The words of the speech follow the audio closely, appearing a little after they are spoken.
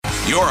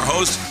Your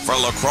host for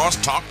Lacrosse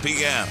Talk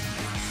PM,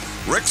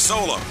 Rick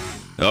Solo.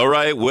 All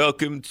right,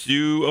 welcome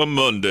to a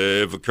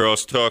Monday of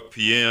Lacrosse Talk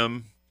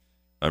PM.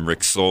 I'm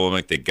Rick Solo,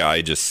 like the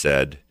guy just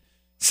said.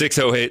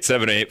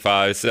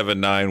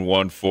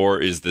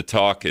 608-785-7914 is the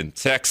talk and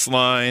text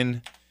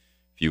line.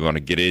 If you want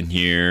to get in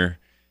here.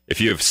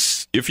 If you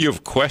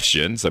have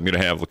questions, I'm going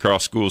to have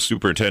Crosse Schools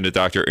Superintendent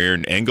Dr.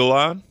 Aaron Engel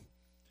on,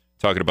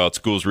 talking about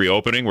schools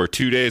reopening. We're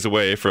 2 days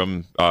away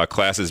from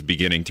classes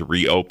beginning to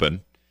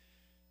reopen.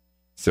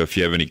 So if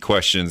you have any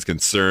questions,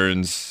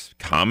 concerns,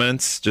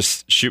 comments,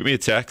 just shoot me a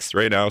text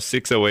right now,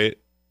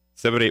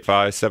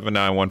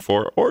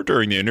 608-785-7914, or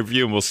during the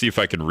interview, and we'll see if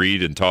I can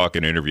read and talk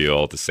and interview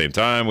all at the same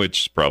time,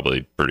 which is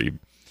probably pretty...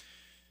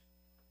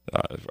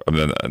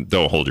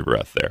 don't hold your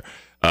breath there.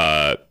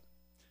 The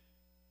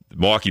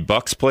Milwaukee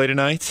Bucks play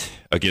tonight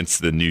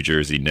against the New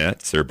Jersey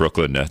Nets, or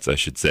Brooklyn Nets, I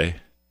should say.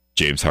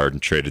 James Harden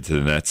traded to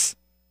the Nets.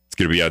 It's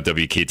going to be on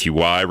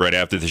WKTY right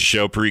after the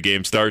show.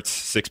 Pre-game starts,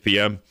 6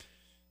 p.m.,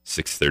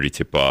 6:30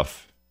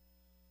 tip-off.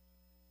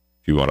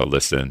 If you want to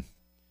listen.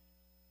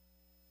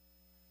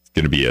 It's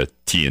going to be a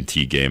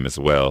TNT game as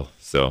well,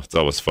 so it's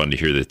always fun to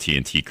hear the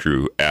TNT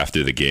crew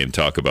after the game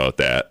talk about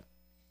that.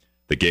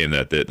 The game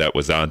that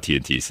was on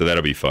TNT, so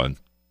that'll be fun.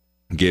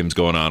 Game's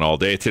going on all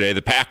day today.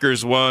 The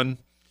Packers won.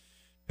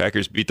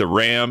 Packers beat the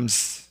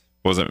Rams.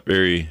 Wasn't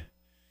very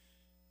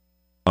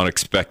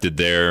unexpected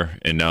there,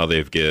 and now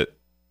they've get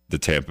the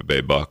Tampa Bay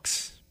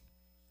Bucks.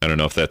 I don't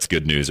know if that's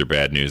good news or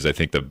bad news. I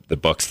think the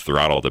Bucks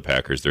throttled the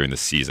Packers during the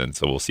season,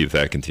 so we'll see if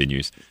that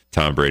continues.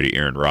 Tom Brady,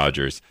 Aaron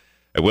Rodgers.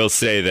 I will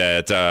say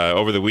that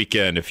over the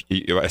weekend,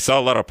 I saw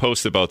a lot of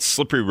posts about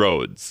slippery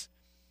roads,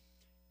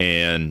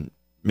 and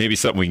maybe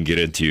something we can get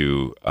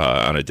into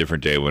on a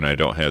different day when I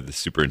don't have the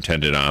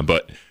superintendent on,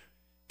 but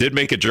did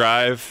make a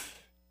drive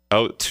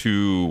out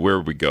to where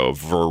we go,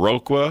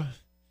 Viroqua,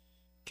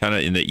 kind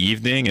of in the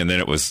evening, and then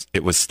it was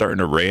starting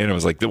to rain. I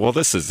was like, well,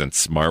 this isn't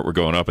smart. We're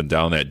going up and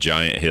down that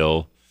giant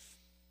hill,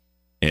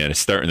 and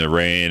it's starting to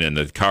rain, and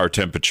the car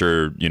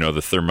temperature,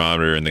 the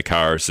thermometer in the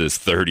car says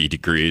 30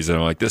 degrees, and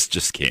I'm like, this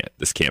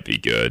can't be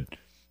good.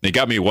 And it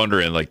got me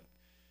wondering, like,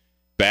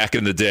 back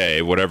in the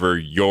day, whatever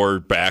your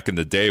back in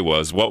the day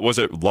was, what was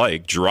it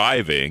like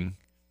driving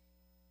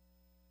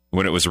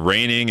when it was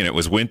raining and it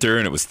was winter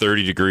and it was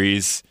 30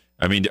 degrees?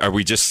 I mean, are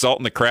we just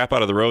salting the crap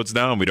out of the roads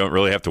now and we don't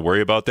really have to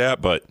worry about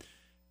that? But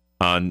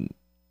on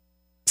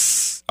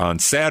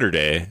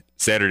Saturday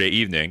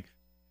evening,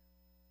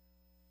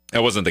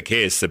 that wasn't the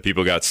case. That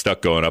people got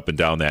stuck going up and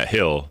down that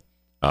hill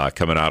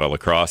coming out of La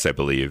Crosse, I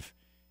believe,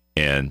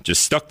 and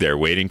just stuck there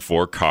waiting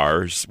for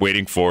cars,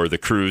 waiting for the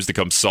crews to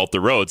come salt the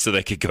road so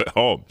they could go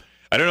home.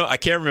 I don't know. I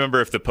can't remember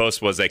if the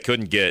post was they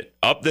couldn't get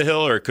up the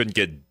hill or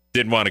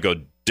didn't want to go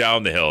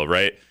down the hill,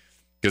 right?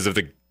 Because if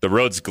the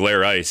road's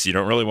glare ice, you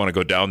don't really want to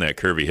go down that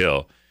curvy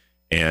hill.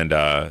 And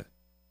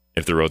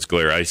if the road's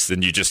glare ice,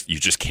 then you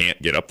just can't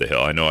get up the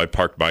hill. I know I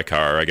parked my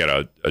car. I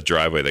got a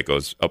driveway that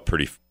goes up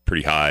pretty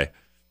high.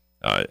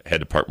 Had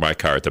to park my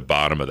car at the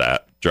bottom of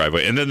that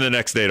driveway. And then the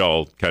next day it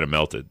all kind of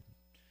melted.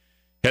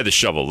 Had to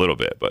shovel a little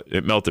bit, but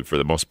it melted for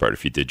the most part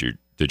if you did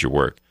your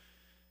work.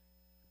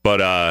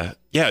 But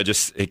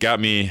it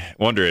got me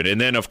wondering. And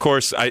then of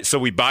course, so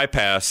we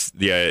bypassed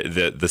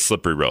the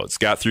slippery roads,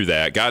 got through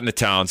that, got into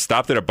town,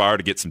 stopped at a bar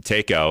to get some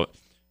takeout,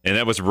 and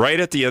that was right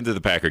at the end of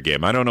the Packer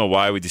game. I don't know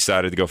why we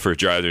decided to go for a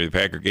drive during the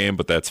Packer game,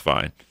 but that's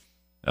fine.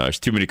 There's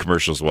too many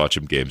commercials to watch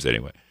them games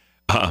anyway.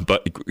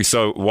 But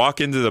so walk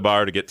into the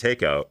bar to get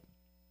takeout,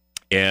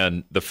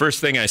 and the first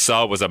thing I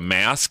saw was a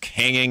mask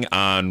hanging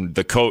on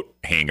the coat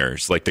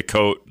hangers, like the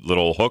coat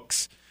little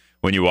hooks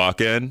when you walk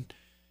in.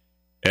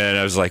 And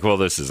I was like, well,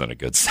 this isn't a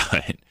good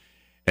sign.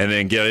 And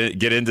then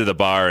get into the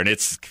bar, and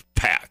it's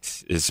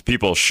packed. It's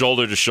people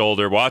shoulder to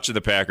shoulder watching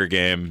the Packer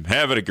game,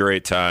 having a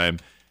great time,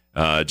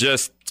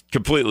 just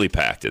completely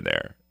packed in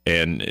there.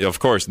 And, of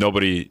course,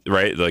 nobody,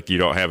 right, like you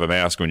don't have a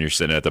mask when you're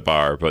sitting at the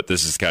bar, but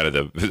this is kind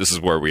of this is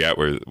where we at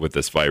with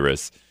this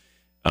virus.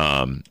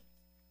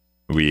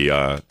 We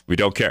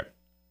don't care.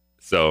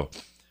 So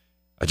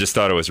I just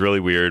thought it was really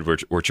weird.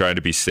 We're trying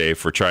to be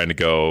safe. We're trying to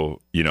go,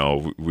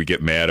 we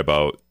get mad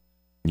about,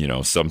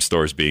 some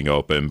stores being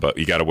open, but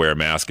you got to wear a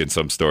mask in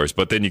some stores.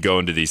 But then you go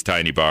into these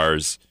tiny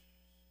bars,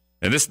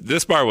 and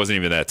this bar wasn't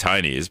even that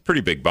tiny. It's a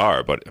pretty big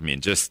bar, but I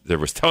mean, there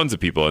was tons of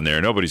people in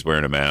there. Nobody's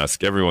wearing a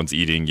mask. Everyone's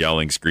eating,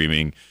 yelling,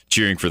 screaming,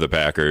 cheering for the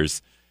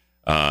Packers.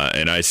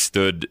 And I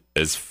stood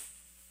as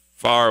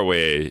far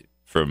away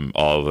from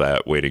all of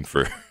that, waiting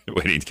to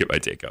get my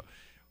takeout.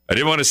 I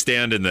didn't want to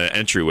stand in the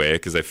entryway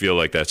because I feel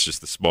like that's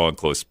just a small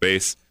enclosed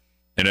space.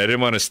 And I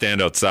didn't want to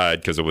stand outside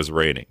because it was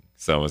raining.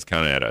 So I was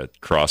kind of at a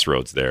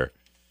crossroads there.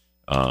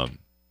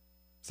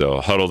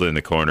 So huddled in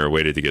the corner,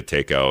 waited to get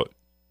takeout,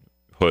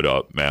 hood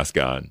up, mask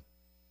on,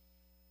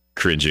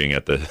 cringing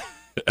at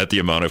the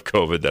amount of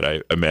COVID that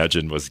I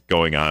imagined was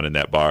going on in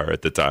that bar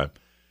at the time.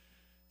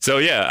 So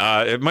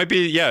it might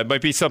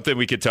be something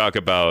we could talk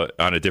about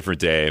on a different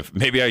day.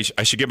 Maybe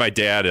I should get my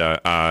dad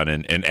on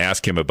and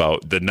ask him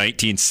about the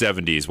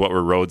 1970s. What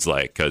were roads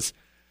like? Because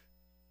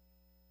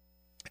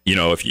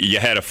if you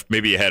had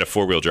maybe you had a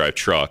 4-wheel drive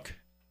truck,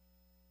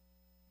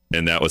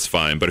 and that was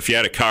fine. But if you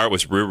had a car, it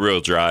was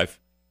rear-wheel drive,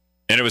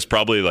 and it was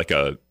probably like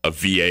a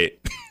V8,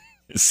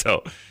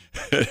 so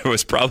it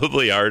was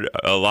probably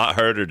a lot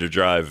harder to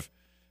drive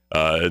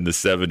in the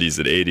 70s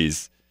and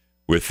 80s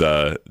with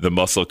the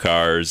muscle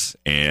cars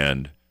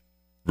and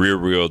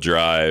rear-wheel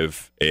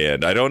drive.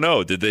 And I don't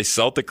know, did they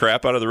salt the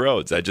crap out of the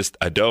roads? I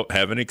don't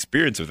have any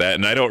experience with that,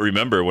 and I don't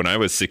remember when I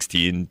was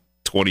 16,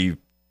 20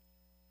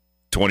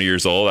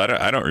 years old.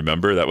 I don't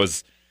remember. That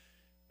was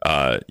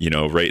right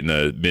in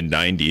the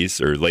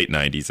mid-90s or late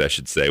 90s, I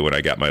should say, when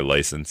I got my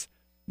license,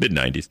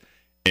 mid-90s.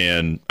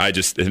 And I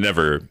just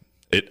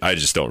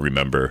don't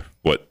remember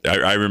what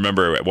I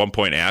remember at one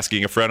point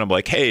asking a friend, I'm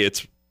like, hey,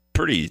 it's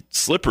pretty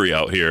slippery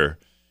out here.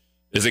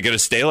 Is it going to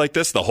stay like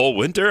this the whole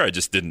winter? I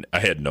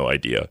had no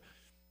idea.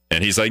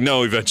 And he's like,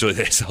 no, eventually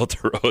they salt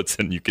the roads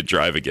and you could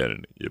drive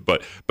again.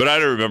 But I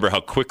don't remember how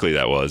quickly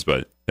that was.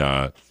 But,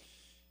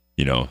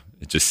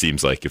 it just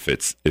seems like if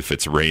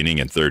it's raining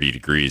and 30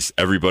 degrees,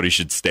 everybody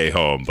should stay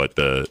home. But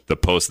the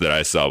post that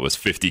I saw was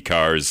 50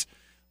 cars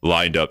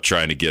lined up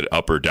trying to get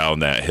up or down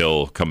that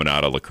hill coming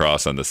out of La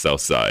Crosse on the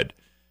south side,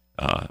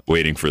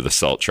 waiting for the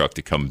salt truck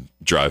to come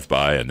drive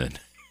by. And then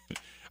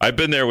I've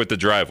been there with the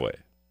driveway.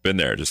 Been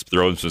there, just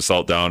throwing some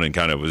salt down and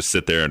kind of just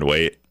sit there and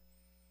wait.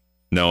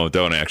 No,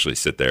 don't actually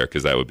sit there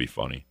because that would be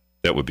funny.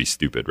 That would be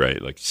stupid,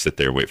 right? Like sit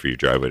there and wait for your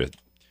driveway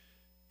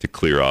to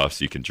clear off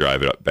so you can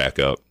drive it back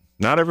up.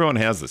 Not everyone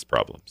has this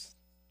problems.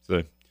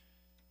 So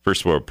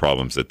first world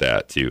problems at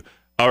that too.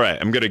 All right,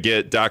 I'm going to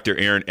get Dr.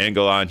 Aaron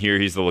Engel on here.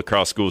 He's the La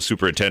Crosse Schools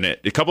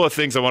superintendent. A couple of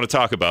things I want to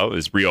talk about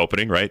is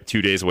reopening, right?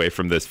 2 days away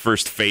from this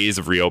first phase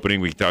of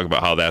reopening. We can talk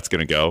about how that's going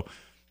to go.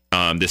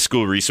 The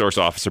school resource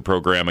officer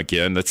program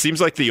again. That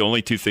seems like the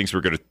only two things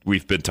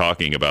we've been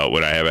talking about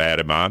when I have had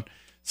him on.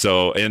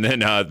 So, and then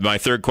my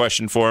third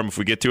question for him, if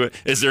we get to it,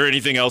 is there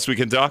anything else we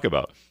can talk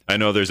about? I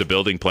know there's a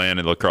building plan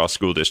in La Crosse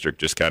School District.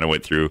 Just kind of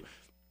went through.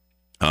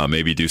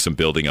 Maybe do some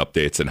building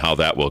updates and how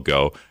that will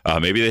go.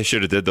 Maybe they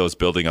should have did those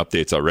building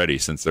updates already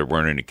since there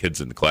weren't any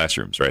kids in the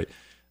classrooms, right?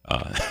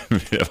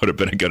 That would have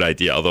been a good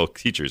idea. Although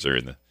teachers are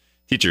in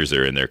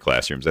their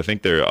classrooms. I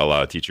think a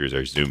lot of teachers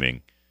are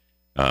Zooming.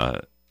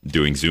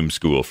 Doing Zoom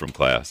school from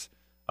class.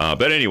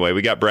 But anyway,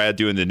 we got Brad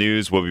doing the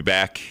news. We'll be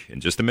back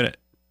in just a minute.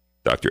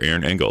 Dr.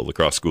 Aaron Engel, La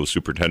Crosse Schools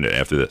superintendent,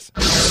 after this.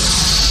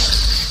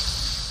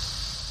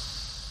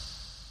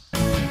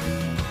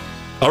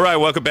 All right,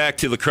 welcome back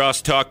to La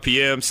Crosse Talk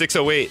PM.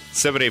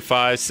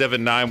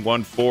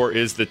 608-785-7914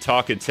 is the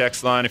talk and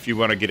text line if you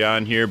want to get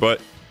on here. But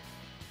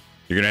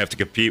you're going to have to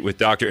compete with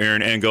Dr.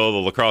 Aaron Engel, the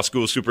La Crosse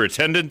Schools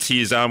superintendent.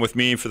 He's on with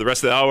me for the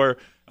rest of the hour.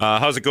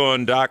 How's it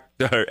going,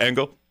 Dr.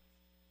 Engel?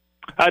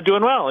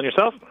 Doing well. And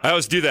yourself? I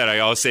always do that. I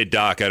always say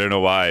doc. I don't know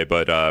why,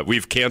 but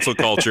we've cancel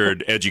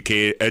cultured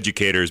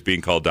educators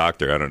being called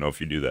doctor. I don't know if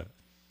you do that.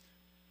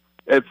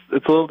 It's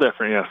a little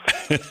different, yes.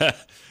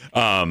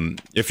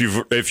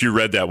 If you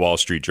read that Wall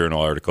Street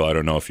Journal article, I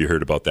don't know if you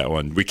heard about that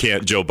one.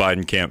 Joe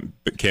Biden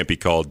can't be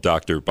called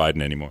Dr.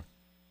 Biden anymore.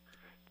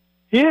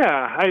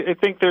 Yeah, I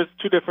think there's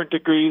two different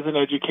degrees in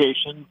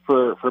education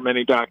for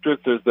many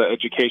doctorates. There's the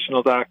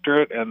educational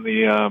doctorate and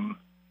the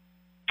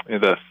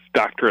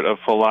doctorate of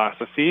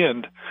philosophy,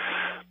 and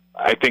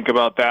I think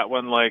about that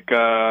one like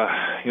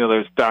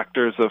there's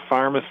doctors of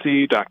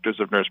pharmacy, doctors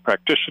of nurse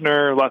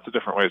practitioner, lots of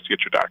different ways to get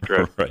your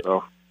doctorate. Right.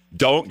 So.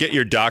 Don't get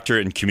your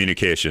doctorate in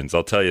communications.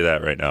 I'll tell you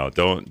that right now.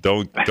 Don't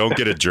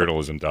get a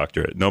journalism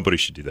doctorate. Nobody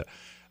should do that.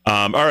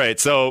 All right,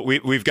 so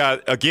we've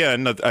got,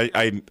 again,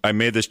 I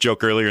made this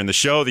joke earlier in the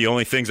show. The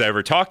only things I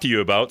ever talked to you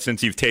about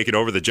since you've taken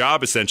over the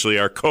job essentially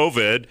are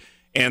COVID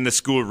and the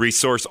school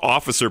resource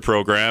officer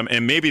program,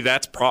 and maybe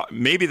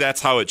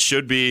that's how it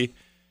should be.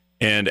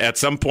 And at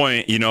some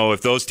point,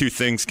 if those two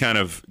things kind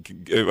of,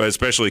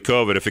 especially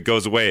COVID, if it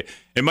goes away,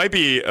 it might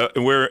be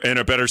we're in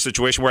a better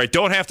situation where I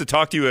don't have to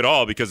talk to you at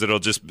all because it'll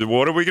just,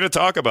 what are we going to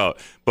talk about?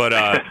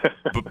 But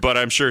but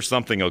I'm sure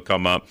something will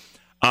come up.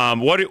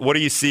 What do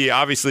you see?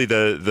 Obviously,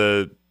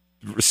 the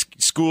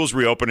schools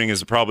reopening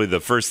is probably the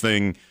first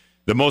thing,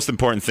 the most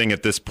important thing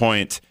at this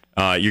point.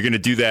 You're going to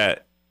do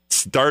that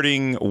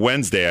starting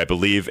Wednesday, I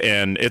believe,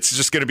 and it's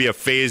just going to be a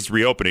phased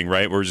reopening,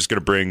 right? We're just going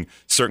to bring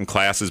certain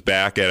classes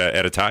back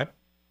at a time?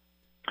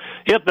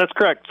 Yep, that's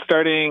correct.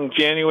 Starting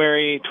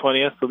January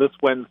 20th, so this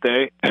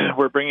Wednesday,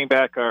 we're bringing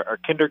back our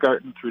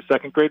kindergarten through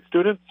second grade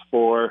students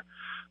for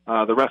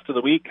the rest of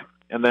the week.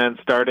 And then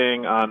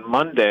starting on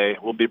Monday,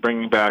 we'll be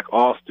bringing back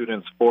all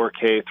students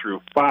 4K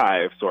through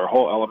 5. So our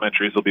whole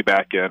elementaries will be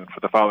back in for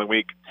the following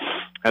week.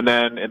 And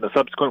then in the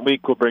subsequent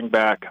week, we'll bring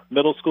back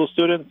middle school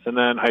students and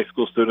then high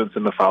school students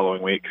in the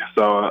following week.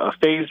 So a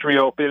phased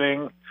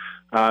reopening,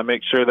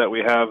 make sure that we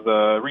have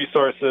the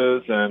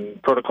resources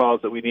and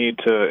protocols that we need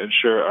to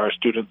ensure our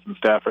students and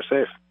staff are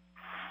safe.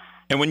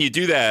 And when you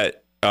do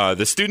that,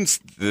 the students,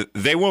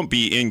 they won't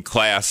be in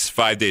class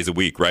 5 days a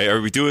week, right? Are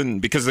we doing,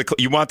 because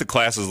you want the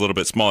classes a little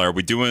bit smaller, are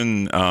we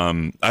doing,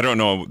 I don't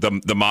know,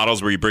 the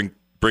models where you bring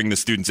the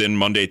students in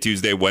Monday,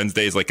 Tuesday,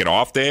 Wednesday is like an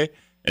off day?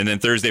 and then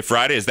Thursday,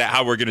 Friday? Is that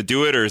how we're going to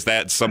do it, or is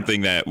that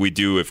something that we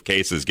do if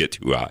cases get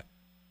too high?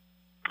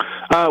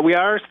 We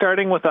are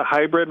starting with a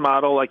hybrid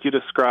model like you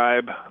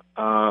describe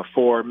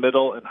for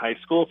middle and high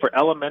school. For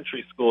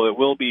elementary school, it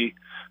will be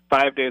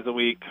 5 days a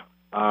week,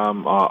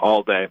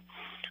 all day.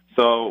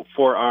 So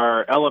for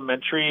our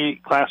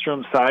elementary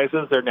classroom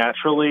sizes, they're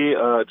naturally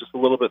just a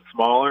little bit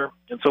smaller,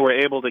 and so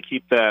we're able to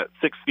keep that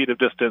 6 feet of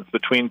distance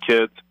between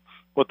kids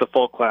with the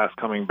full class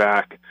coming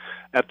back.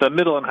 At the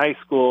middle and high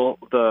school,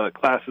 the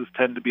classes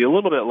tend to be a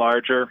little bit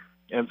larger,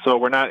 and so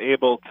we're not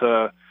able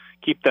to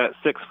keep that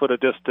 6 foot of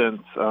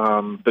distance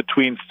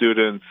between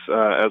students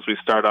as we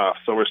start off.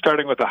 So we're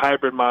starting with a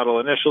hybrid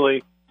model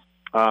initially.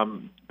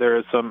 There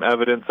is some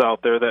evidence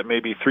out there that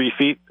maybe 3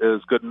 feet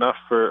is good enough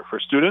for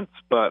students,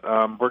 but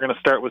we're going to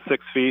start with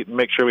 6 feet and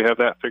make sure we have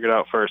that figured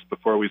out first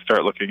before we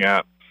start looking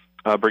at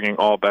bringing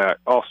all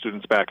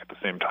students back at the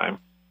same time.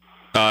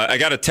 I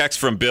got a text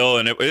from Bill,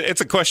 and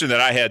it's a question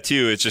that I had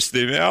too. It's just,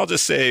 I'll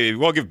just say,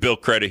 we'll give Bill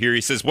credit here.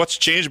 He says, what's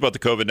changed about the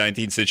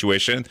COVID-19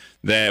 situation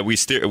that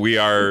we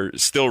are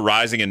still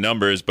rising in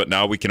numbers, but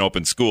now we can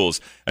open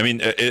schools? I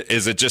mean,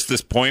 is it just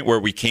this point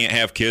where we can't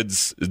have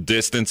kids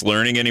distance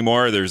learning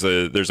anymore? There's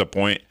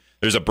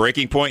a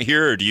breaking point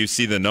here, or do you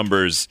see the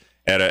numbers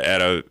at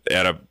a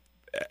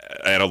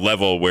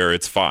level where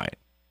it's fine?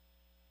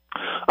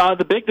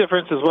 The big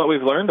difference is what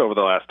we've learned over the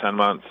last 10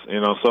 months.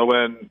 So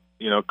when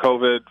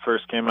COVID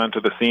first came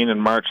onto the scene in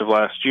March of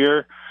last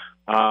year,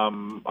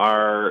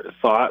 our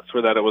thoughts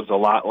were that it was a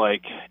lot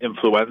like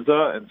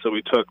influenza, and so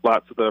we took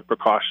lots of the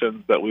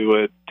precautions that we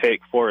would take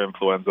for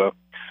influenza.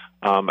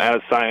 As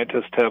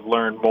scientists have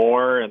learned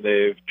more and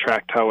they've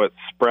tracked how it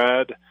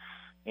spread,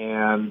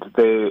 and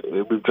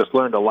we've just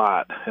learned a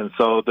lot. And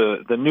so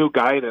the new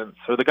guidance,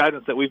 or the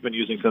guidance that we've been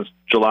using since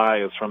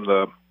July, is from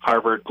the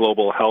Harvard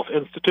Global Health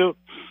Institute.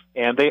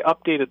 And they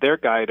updated their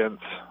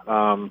guidance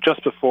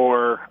just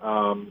before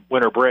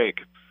winter break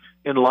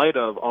in light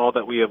of all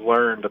that we have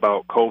learned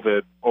about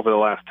COVID over the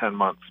last 10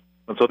 months.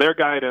 And so their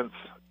guidance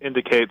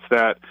indicates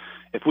that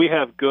if we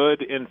have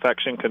good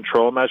infection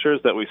control measures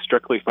that we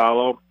strictly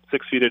follow,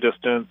 6 feet of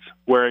distance,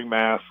 wearing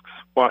masks,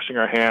 washing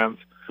our hands,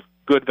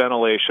 good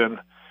ventilation,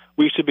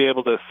 we should be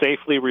able to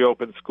safely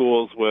reopen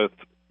schools with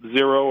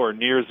zero or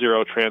near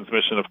zero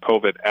transmission of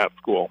COVID at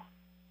school.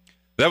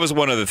 That was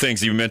one of the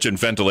things you mentioned,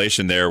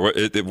 ventilation there.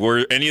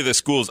 Were any of the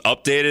schools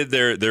updated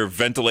their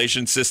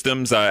ventilation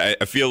systems? I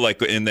feel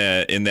like in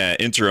that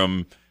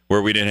interim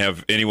where we didn't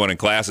have anyone in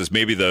classes,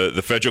 maybe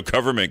the federal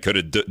government could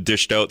have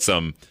dished out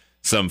some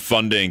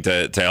funding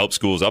to help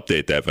schools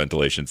update that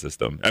ventilation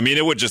system. I mean,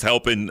 it would just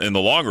help in the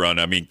long run.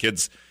 I mean,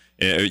 kids,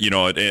 at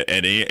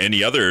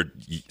any other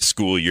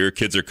school year,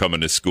 kids are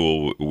coming to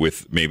school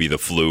with maybe the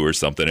flu or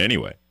something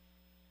anyway.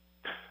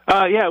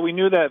 Yeah, we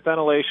knew that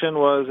ventilation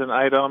was an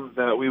item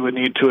that we would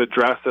need to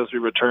address as we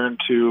return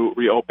to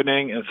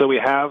reopening, and so we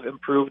have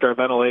improved our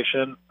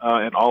ventilation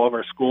in all of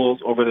our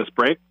schools over this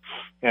break,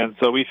 and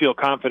so we feel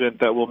confident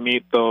that we'll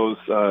meet those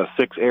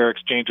 6 air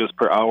exchanges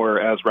per hour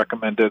as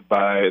recommended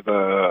by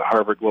the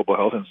Harvard Global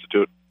Health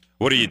Institute.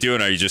 What are you doing?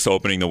 Are you just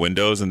opening the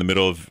windows in the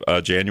middle of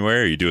January,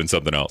 or are you doing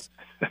something else?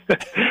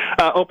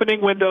 Opening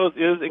windows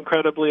is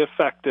incredibly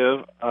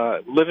effective.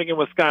 Living in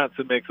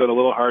Wisconsin makes it a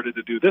little harder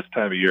to do this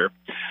time of year,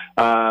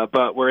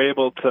 but we're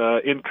able to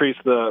increase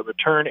the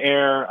return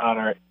air on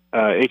our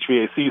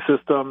HVAC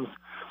systems.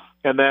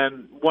 And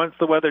then once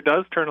the weather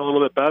does turn a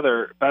little bit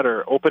better,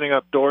 opening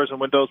up doors and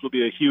windows will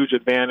be a huge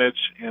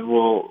advantage, and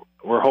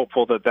we're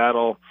hopeful that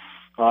that'll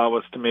allow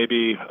us to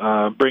maybe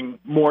bring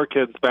more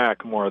kids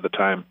back more of the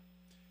time.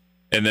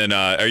 And then,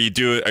 are you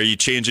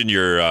changing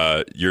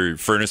your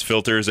furnace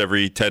filters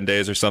every 10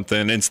 days or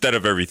something instead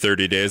of every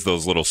 30 days?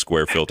 Those little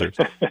square filters.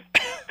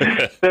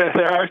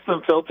 There are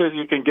some filters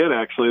you can get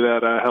actually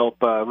that help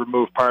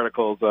remove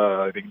particles.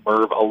 I think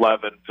MERV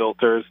 11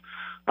 filters.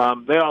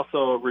 They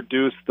also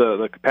reduce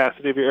the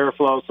capacity of your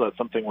airflow, so that's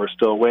something we're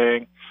still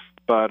weighing.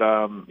 But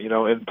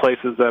in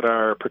places that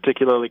are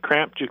particularly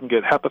cramped, you can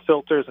get HEPA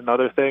filters and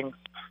other things.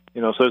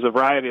 So there's a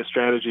variety of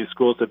strategies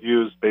schools have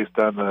used based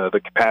on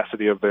the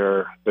capacity of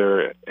their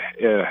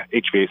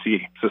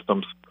HVAC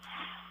systems.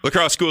 La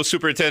Crosse Schools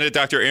Superintendent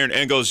Dr. Aaron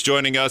Engel is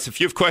joining us. If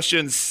you have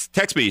questions,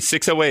 text me,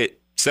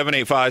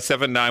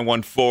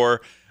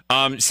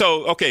 608-785-7914.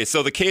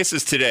 So the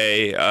cases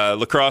today,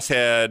 La Crosse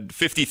had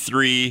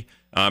 53,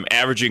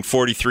 averaging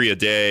 43 a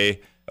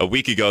day. A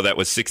week ago, that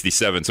was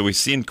 67. So we've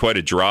seen quite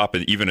a drop,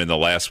 even in the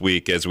last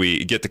week. As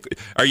we get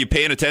are you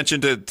paying attention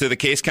to the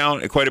case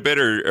count quite a bit,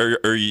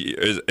 or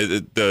is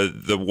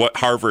the what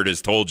Harvard has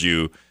told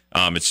you?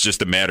 It's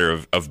just a matter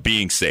of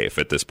being safe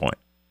at this point.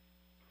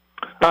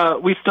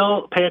 We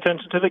still pay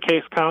attention to the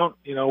case count.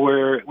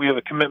 We have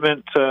a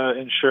commitment to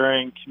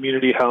ensuring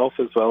community health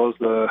as well as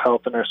the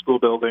health in our school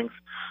buildings.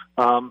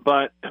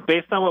 But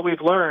based on what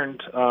we've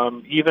learned,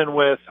 even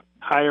with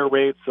higher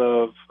rates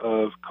of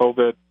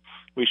COVID,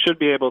 we should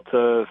be able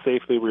to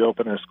safely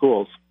reopen our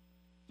schools.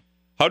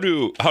 How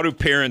do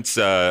parents?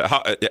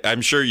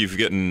 I'm sure you've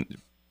gotten.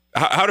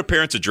 How do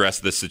parents address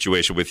this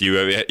situation with you?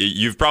 I mean,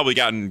 you've probably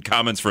gotten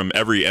comments from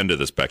every end of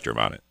the spectrum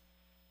on it.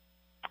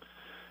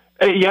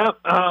 Yeah,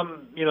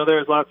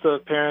 there's lots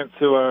of parents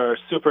who are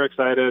super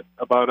excited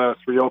about us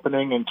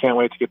reopening and can't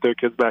wait to get their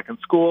kids back in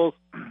schools.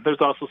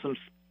 There's also some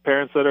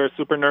parents that are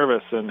super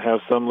nervous and have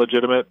some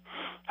legitimate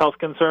health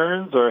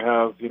concerns or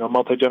have,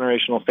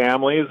 multi-generational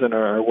families and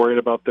are worried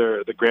about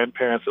the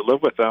grandparents that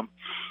live with them.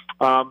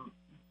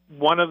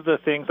 One of the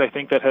things I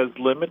think that has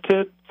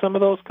limited some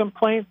of those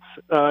complaints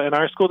in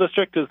our school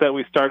district is that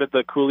we started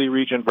the Cooley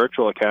Region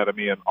Virtual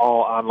Academy, an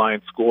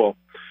all-online school.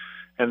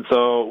 And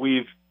so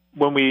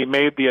when we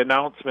made the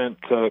announcement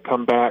to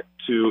come back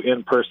to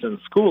in-person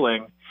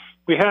schooling,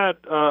 we had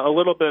a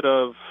little bit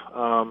of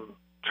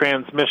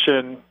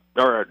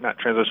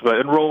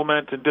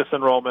enrollment and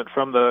disenrollment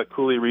from the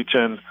Cooley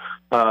Region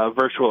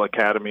Virtual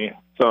Academy.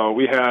 So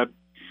we had,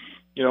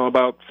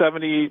 about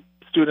 70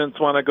 students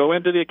want to go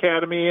into the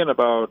academy and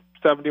about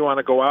 70 want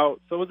to go out.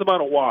 So it was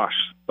about a wash.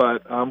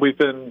 But we've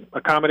been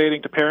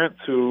accommodating to parents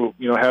who,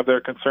 have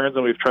their concerns,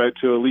 and we've tried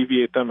to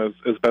alleviate them as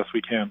best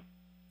we can.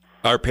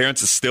 Are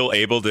parents still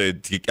able to?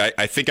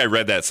 I think I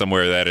read that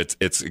somewhere that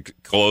it's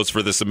closed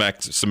for the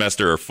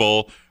semester or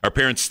full. Are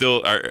parents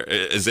still?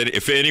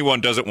 If anyone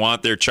doesn't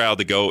want their child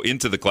to go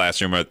into the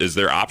classroom, is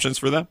there options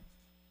for them?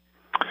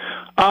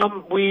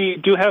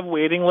 We do have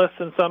waiting lists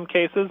in some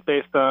cases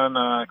based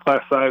on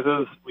class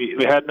sizes. We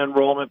had an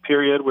enrollment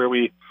period where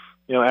we,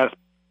 asked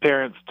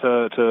parents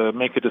to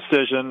make a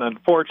decision.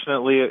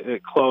 Unfortunately,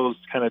 it closed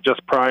kind of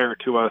just prior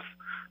to us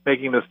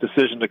making this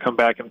decision to come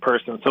back in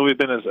person. So we've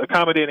been as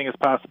accommodating as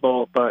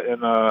possible, but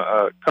in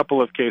a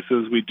couple of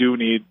cases, we do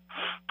need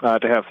to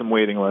have some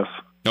waiting lists.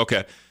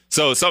 Okay.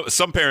 So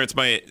some parents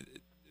might.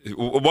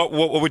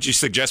 What would you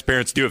suggest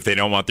parents do if they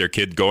don't want their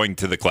kid going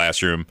to the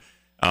classroom,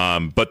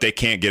 but they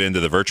can't get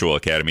into the virtual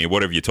academy?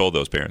 What have you told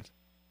those parents?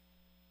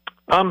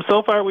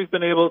 So far, we've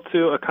been able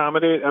to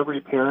accommodate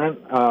every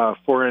parent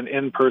for an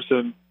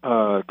in-person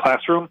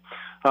classroom.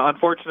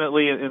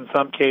 Unfortunately, in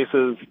some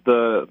cases,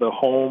 the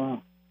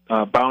home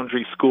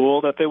boundary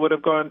school that they would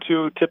have gone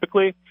to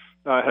typically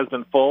has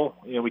been full.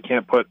 We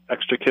can't put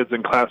extra kids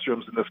in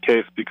classrooms in this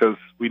case because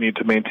we need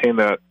to maintain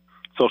that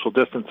social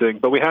distancing.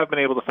 But we have been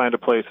able to find a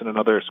place in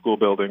another school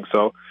building.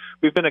 So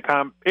we've been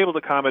able to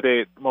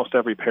accommodate most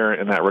every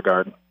parent in that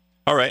regard.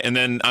 All right. And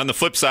then on the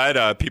flip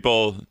side,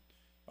 people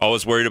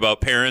always worried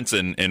about parents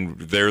and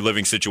their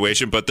living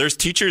situation, but there's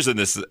teachers in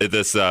this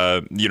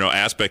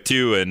aspect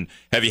too. And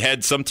have you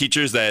had some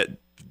teachers that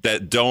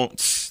don't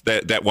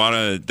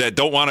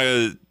want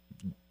to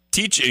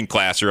teach in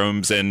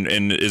classrooms,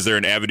 and is there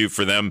an avenue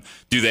for them?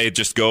 Do they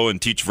just go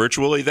and teach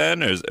virtually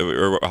then,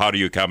 or how do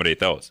you accommodate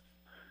those?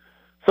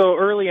 So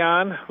early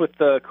on with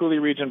the Cooley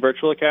Region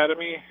Virtual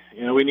Academy,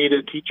 we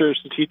needed teachers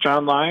to teach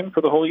online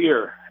for the whole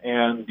year.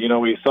 And,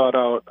 we sought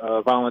out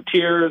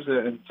volunteers,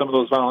 and some of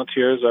those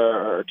volunteers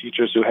are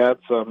teachers who had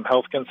some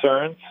health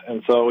concerns.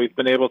 And so we've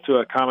been able to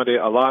accommodate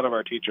a lot of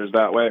our teachers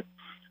that way.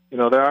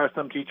 There are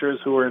some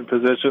teachers who are in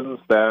positions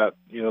that,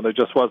 there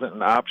just wasn't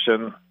an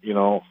option,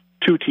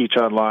 to teach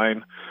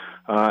online.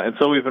 And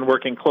so we've been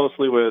working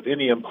closely with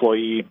any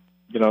employee,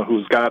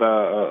 who's got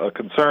a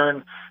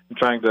concern and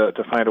trying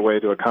to find a way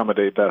to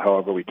accommodate that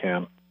however we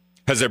can.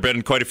 Has there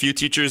been quite a few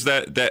teachers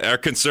that are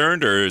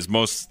concerned, or is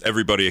most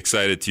everybody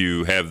excited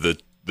to have the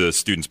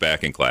students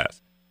back in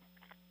class?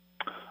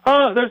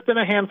 There's been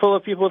a handful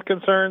of people with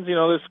concerns.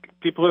 There's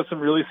people with some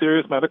really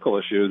serious medical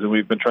issues, and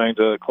we've been trying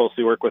to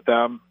closely work with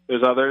them.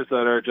 There's others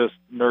that are just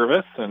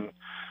nervous and,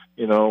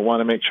 want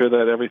to make sure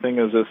that everything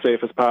is as safe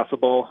as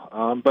possible.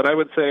 But I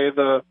would say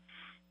the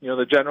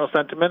general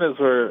sentiment is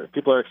where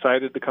people are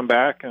excited to come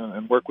back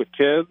and work with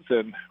kids,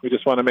 and we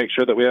just want to make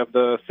sure that we have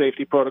the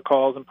safety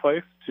protocols in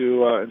place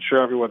to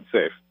ensure everyone's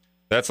safe.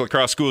 That's La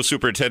Crosse Schools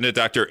Superintendent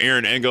Dr.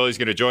 Aaron Engel. He's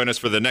going to join us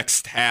for the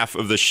next half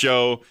of the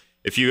show.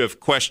 If you have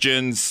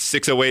questions,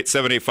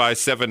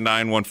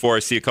 608-785-7914. I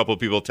see a couple of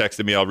people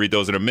texting me. I'll read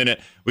those in a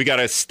minute. We got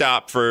to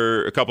stop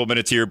for a couple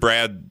minutes here.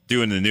 Brad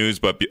doing the news,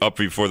 but up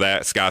before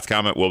that, Scott's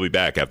comment. We'll be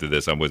back after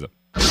this on Wisdom.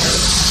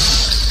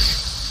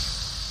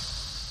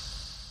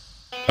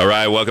 All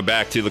right, welcome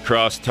back to La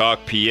Crosse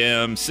Talk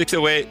PM.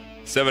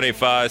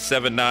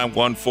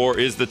 608-785-7914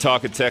 is the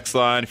talk and text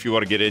line. If you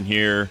want to get in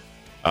here,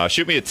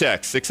 shoot me a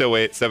text,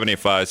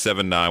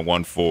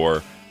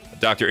 608-785-7914.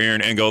 Dr.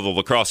 Aaron Engel, the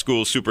La Crosse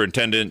Schools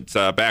Superintendent,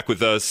 back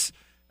with us.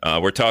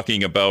 We're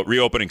talking about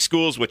reopening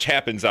schools, which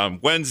happens on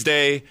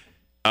Wednesday.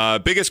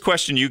 Biggest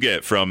question you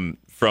get from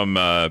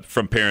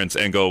parents,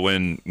 Engel,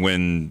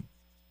 when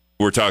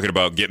we're talking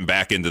about getting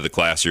back into the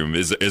classroom,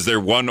 is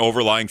there one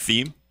overlying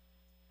theme?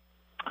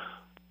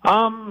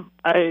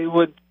 I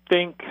would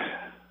think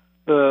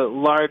the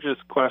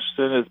largest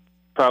question is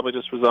probably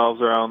just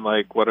revolves around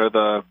what are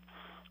the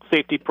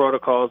safety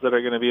protocols that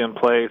are going to be in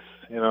place.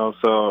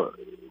 So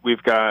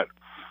we've got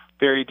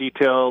very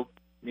detailed,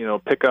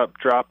 pick-up,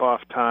 drop-off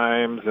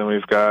times, and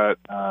we've got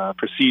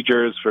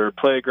procedures for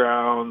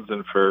playgrounds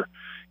and for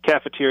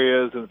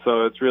cafeterias, and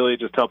so it's really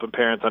just helping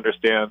parents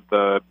understand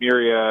the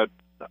myriad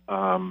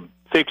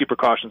safety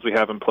precautions we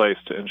have in place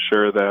to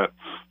ensure that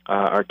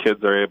our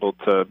kids are able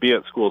to be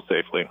at school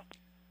safely.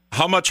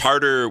 how much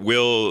harder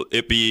will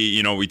it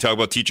be? We talk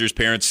about teachers,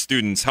 parents,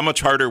 students. How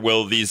much harder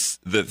will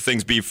the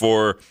things be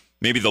for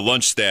maybe the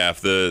lunch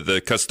staff,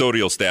 the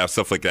custodial staff,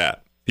 stuff like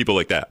that, people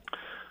like that?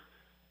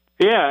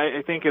 Yeah,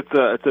 I think it's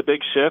a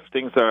big shift.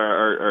 Things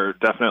are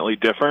definitely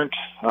different,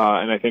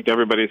 and I think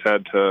everybody's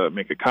had to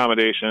make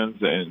accommodations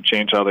and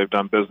change how they've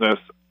done business.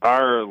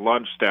 Our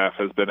lunch staff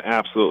has been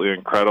absolutely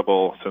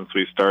incredible since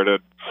we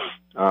started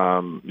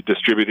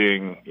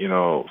distributing,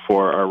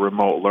 for our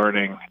remote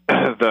learning.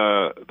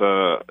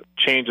 The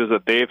changes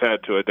that they've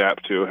had to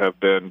adapt to have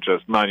been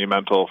just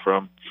monumental,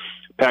 from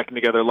packing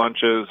together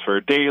lunches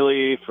for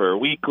daily, for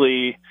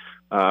weekly,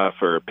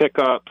 for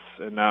pickups,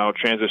 and now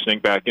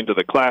transitioning back into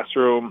the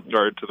classroom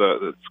or to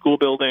the school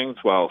buildings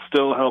while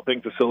still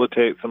helping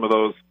facilitate some of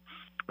those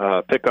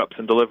pickups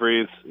and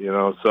deliveries.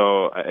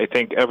 So I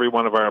think every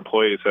one of our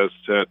employees has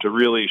to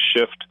really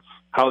shift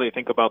how they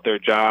think about their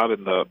job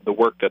and the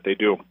work that they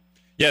do.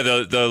 Yeah,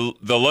 the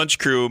lunch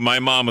crew, my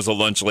mom was a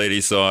lunch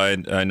lady, so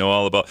I know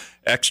all about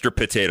extra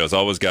potatoes.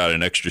 Always got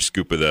an extra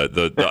scoop of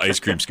the ice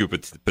cream scoop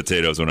of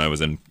potatoes when I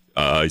was in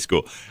high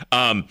school.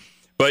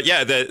 But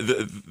yeah,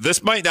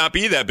 this might not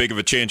be that big of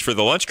a change for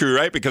the lunch crew,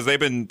 right? Because they've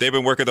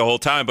been working the whole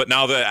time. But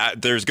now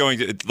that there's going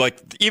to,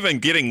 even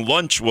getting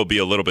lunch will be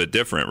a little bit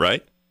different,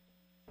 right?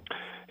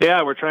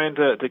 Yeah, we're trying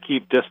to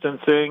keep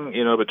distancing,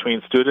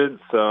 between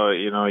students. So,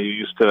 you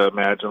used to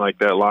imagine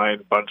that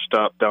line bunched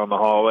up down the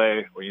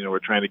hallway. We're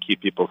trying to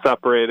keep people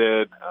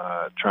separated,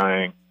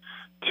 trying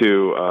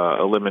to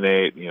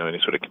eliminate, any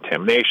sort of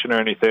contamination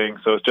or anything.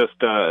 So it's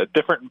just a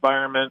different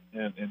environment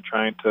and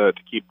trying to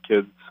keep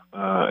kids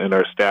and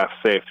our staff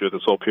safe through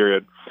this whole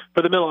period.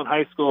 For the middle and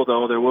high school,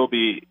 though, there will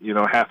be,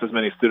 half as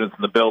many students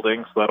in the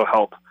building, so that'll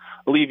help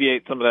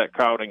alleviate some of that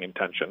crowding and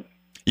tension.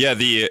 Yeah,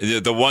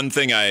 the one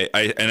thing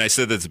I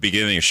said this at the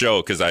beginning of the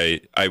show, because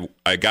I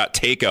got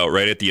takeout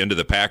right at the end of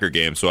the Packer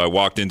game, so I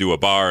walked into a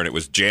bar and it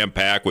was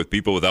jam-packed with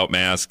people without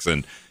masks,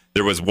 and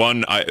there was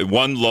one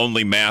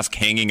lonely mask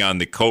hanging on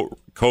the coat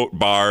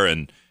bar,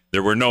 and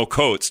there were no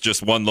coats,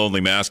 just one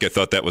lonely mask. I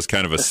thought that was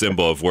kind of a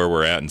symbol of where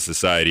we're at in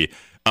society.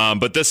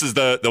 But this is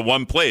the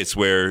one place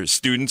where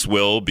students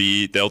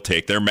they'll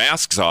take their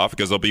masks off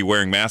because they'll be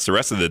wearing masks the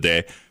rest of the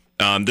day.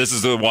 This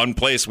is the one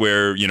place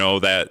where,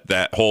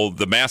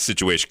 the mask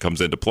situation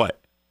comes into play.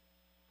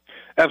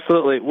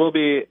 Absolutely. We'll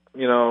be,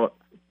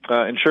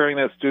 ensuring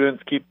that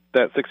students keep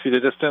that 6 feet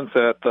of distance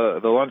at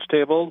the lunch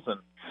tables and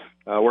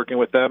working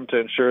with them to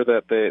ensure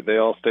that they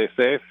all stay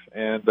safe.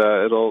 And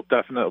it'll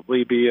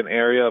definitely be an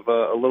area of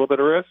a little bit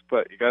of risk,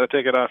 but you got to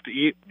take it off to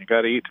eat. You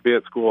got to eat to be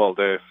at school all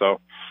day.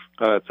 So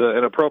it's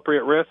an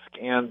appropriate risk.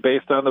 And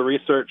based on the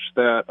research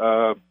that,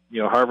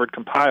 Harvard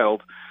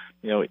compiled,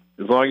 as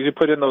long as you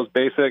put in those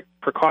basic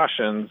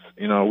precautions,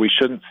 we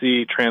shouldn't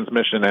see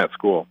transmission at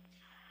school.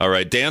 All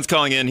right. Dan's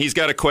calling in. He's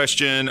got a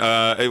question.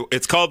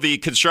 It's called the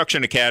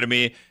Construction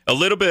Academy. A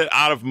little bit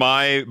out of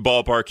my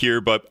ballpark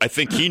here, but I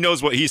think he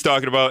knows what he's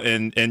talking about,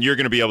 and you're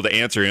going to be able to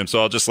answer him,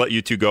 so I'll just let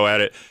you two go at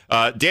it.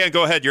 Dan,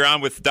 go ahead. You're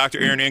on with Dr.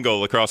 Aaron Engel,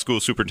 La Crosse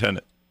Schools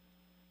Superintendent.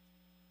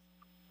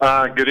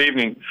 Good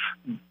evening.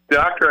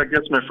 Doctor, I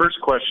guess my first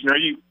question, are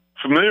you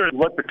familiar with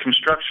what the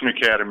Construction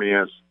Academy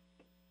is?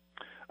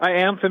 I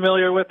am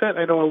familiar with it.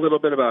 I know a little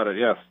bit about it,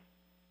 yes.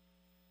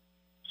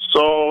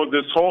 So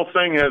this whole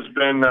thing has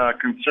been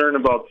concerned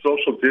about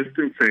social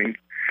distancing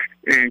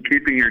and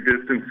keeping your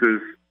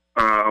distances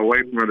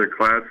away from other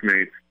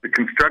classmates. The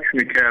Construction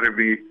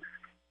Academy,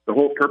 the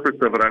whole purpose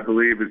of it, I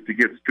believe, is to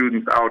get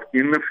students out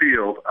in the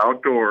field,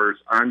 outdoors,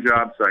 on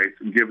job sites,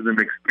 and give them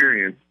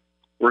experience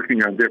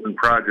working on different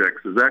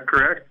projects. Is that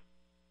correct?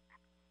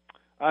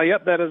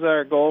 Yep, that is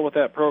our goal with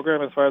that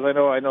program. As far as I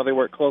know they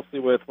work closely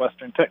with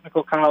Western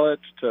Technical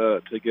College to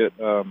get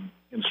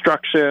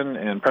instruction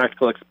and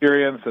practical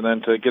experience, and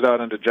then to get out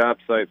onto job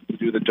sites to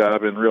do the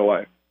job in real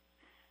life.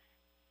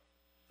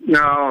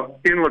 Now,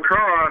 in La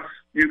Crosse,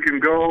 you can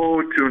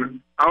go to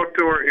an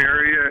outdoor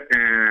area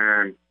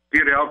and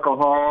get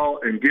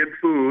alcohol and get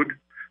food.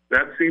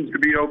 That seems to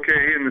be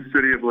okay in the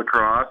city of La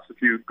Crosse if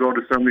you go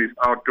to some of these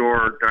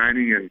outdoor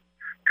dining and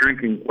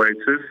drinking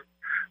places.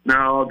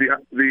 Now,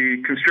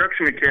 the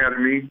Construction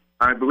Academy,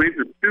 I believe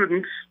the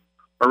students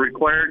are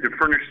required to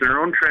furnish their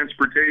own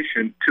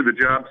transportation to the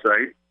job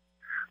site.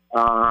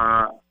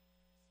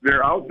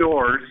 They're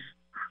outdoors.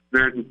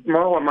 There's a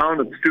small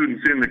amount of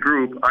students in the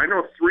group. I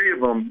know 3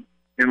 of them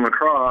in La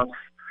Crosse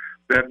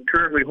that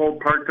currently hold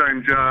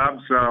part-time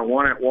jobs,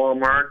 one at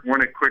Walmart,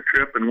 one at Quick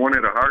Trip, and one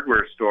at a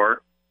hardware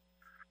store.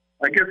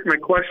 I guess my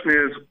question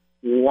is,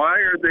 why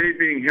are they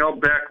being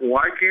held back?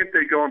 Why can't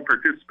they go and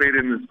participate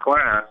in this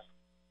class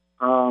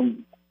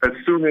as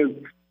soon as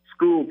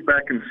school's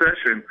back in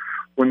session,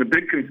 when the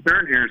big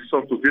concern here is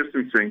social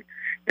distancing?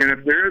 And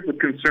if there is a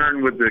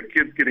concern with the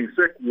kids getting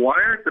sick, why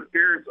aren't the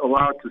parents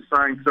allowed to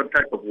sign some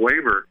type of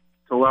waiver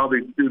to allow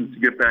these students to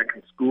get back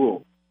in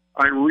school?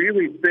 I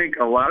really think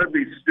a lot of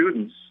these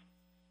students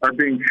are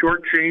being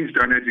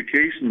shortchanged on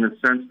education in the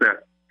sense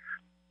that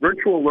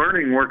virtual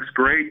learning works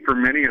great for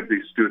many of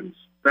these students.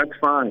 That's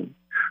fine.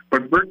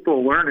 But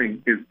virtual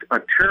learning is a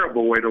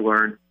terrible way to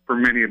learn for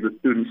many of the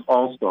students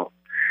also.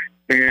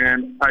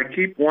 And I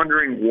keep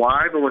wondering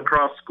why the La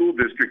Crosse School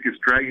District is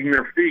dragging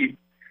their feet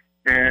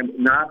and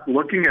not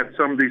looking at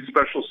some of these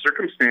special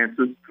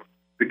circumstances.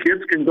 The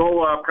kids can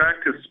go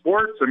practice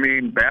sports. I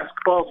mean,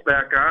 basketball's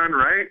back on,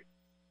 right?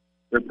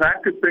 They're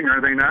practicing,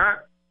 are they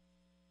not?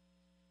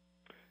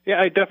 Yeah,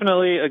 I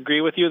definitely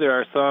agree with you. There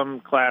are some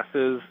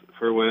classes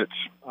for which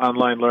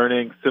online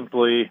learning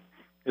simply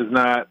is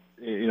not,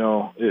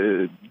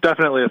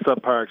 definitely a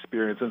subpar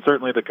experience. And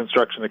certainly the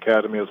Construction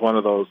Academy is one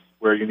of those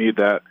where you need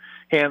that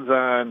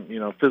hands-on,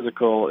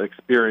 physical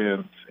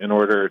experience in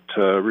order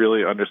to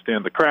really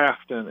understand the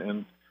craft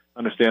and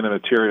understand the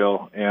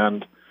material.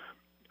 And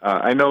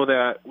I know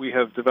that we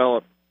have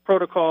developed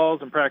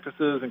protocols and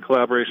practices in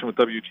collaboration with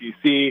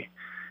WTC.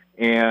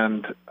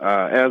 And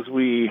as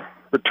we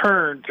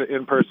return to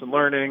in-person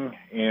learning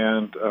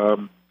and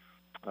kind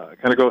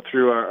of go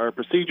through our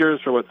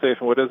procedures for what's safe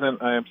and what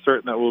isn't, I am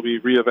certain that we'll be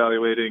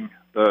reevaluating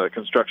the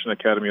Construction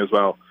Academy as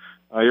well.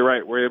 You're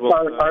right. We're able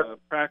to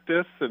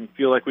practice and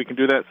feel like we can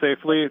do that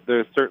safely.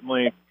 There's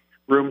certainly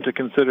room to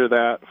consider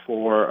that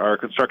for our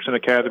Construction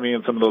Academy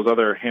and some of those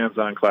other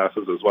hands-on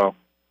classes as well.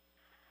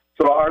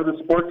 So are the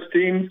sports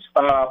teams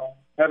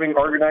having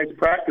organized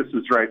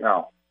practices right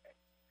now?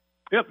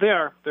 Yep, they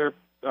are. They're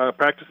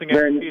practicing.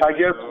 And I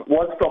guess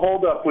what's the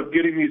holdup with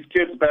getting these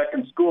kids back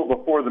in school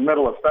before the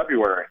middle of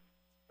February?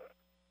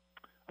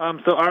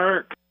 So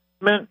our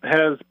commitment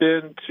has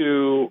been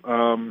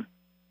to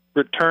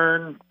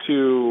return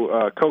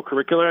to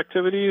co-curricular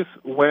activities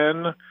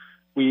when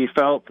we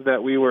felt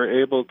that we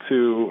were able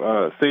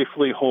to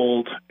safely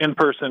hold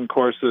in-person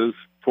courses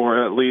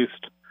for at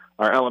least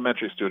our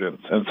elementary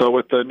students. And so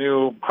with the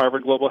new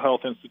Harvard Global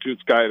Health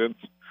Institute's guidance,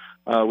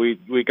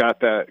 we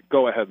got that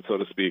go-ahead, so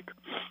to speak.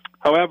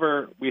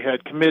 However, we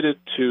had committed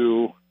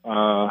to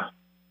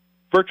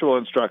virtual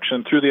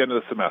instruction through the end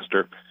of the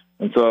semester.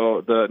 And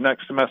so the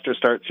next semester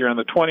starts here on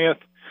the 20th.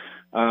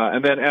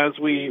 And then as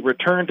we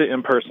return to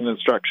in-person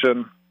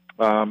instruction,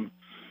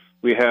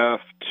 we have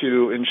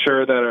to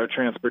ensure that our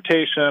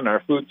transportation,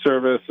 our food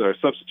service, our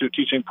substitute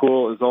teaching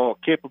pool is all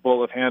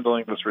capable of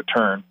handling this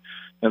return.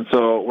 And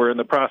so we're in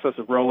the process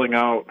of rolling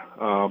out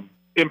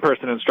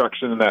in-person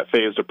instruction in that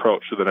phased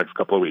approach for the next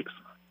couple of weeks.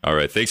 All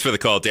right. Thanks for the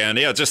call, Dan.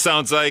 Yeah, it just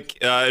sounds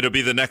like it'll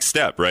be the next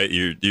step, right?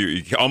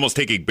 You're almost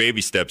taking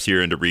baby steps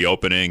here into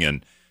reopening,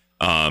 and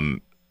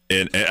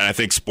I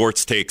think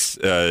sports takes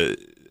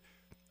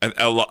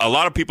a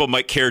lot of people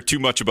might care too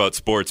much about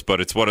sports,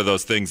 but it's one of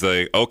those things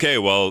like, okay,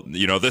 well,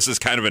 this is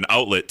kind of an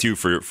outlet too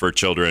for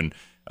children.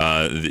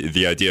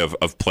 The idea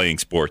of playing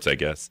sports, I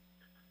guess.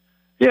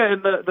 Yeah,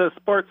 in the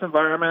sports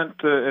environment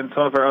in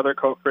some of our other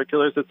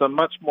co-curriculars, it's a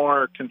much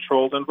more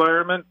controlled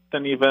environment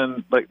than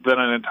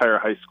an entire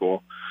high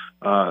school.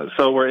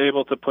 So we're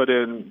able to put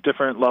in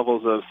different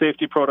levels of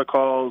safety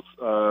protocols.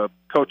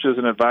 Coaches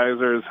and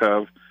advisors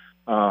have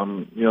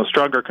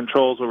stronger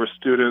controls over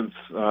students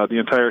the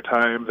entire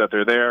time that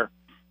they're there.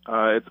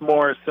 It's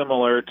more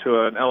similar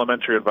to an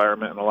elementary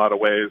environment in a lot of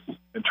ways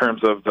in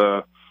terms of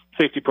the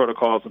safety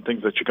protocols and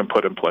things that you can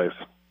put in place.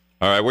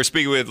 All right, we're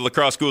speaking with La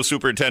Crosse School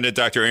Superintendent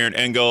Dr. Aaron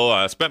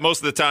Engel. Spent most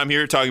of the time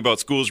here talking about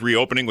schools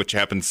reopening, which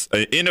happens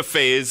in a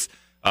phase.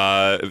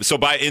 So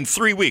in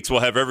 3 weeks,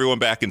 we'll have everyone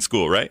back in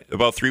school, right?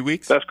 About 3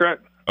 weeks? That's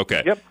correct.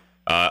 Okay. Yep.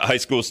 High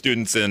school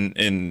students,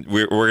 and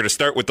we're going to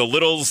start with the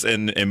littles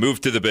and move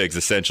to the bigs,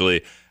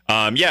 essentially.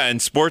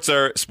 And sports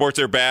are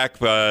back.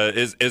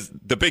 Is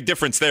the big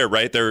difference there,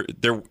 right?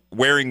 They're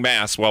wearing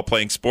masks while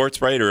playing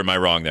sports, right? Or am I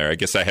wrong there? I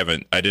guess I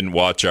didn't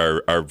watch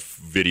our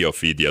video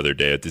feed the other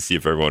day to see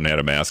if everyone had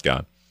a mask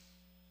on.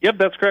 Yep,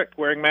 that's correct.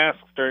 Wearing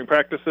masks during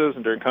practices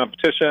and during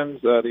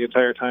competitions the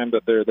entire time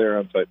that they're there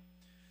on site.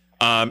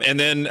 And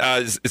then,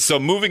 so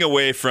moving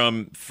away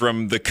from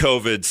the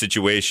COVID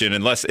situation,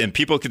 and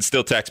people can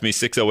still text me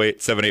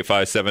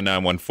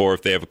 608-785-7914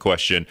 if they have a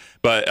question.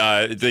 But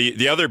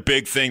the other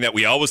big thing that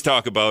we always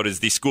talk about is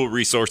the school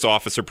resource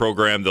officer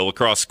program. The La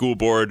Crosse School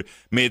Board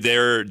made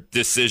their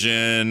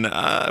decision.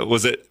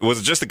 Was it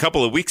just a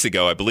couple of weeks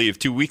ago? I believe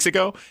 2 weeks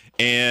ago.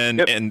 And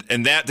yep.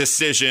 and that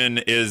decision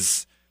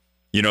is.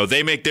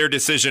 They make their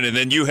decision, and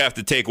then you have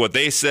to take what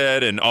they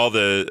said and all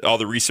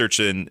the research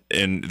and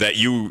that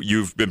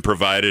you've been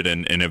provided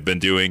and have been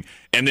doing,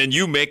 and then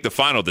you make the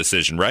final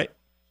decision, right?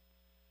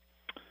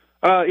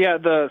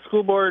 The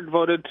school board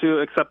voted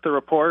to accept the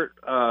report,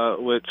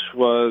 which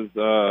was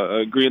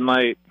a green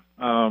light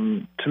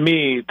to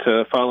me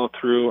to follow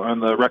through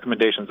on the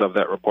recommendations of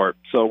that report.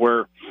 So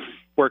we're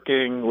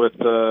working with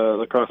the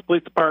La Crosse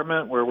Police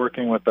Department. We're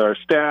working with our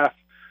staff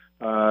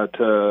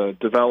to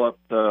develop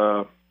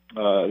the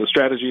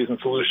strategies and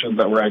solutions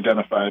that were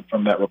identified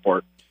from that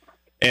report.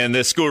 And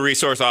the school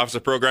resource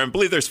officer program, I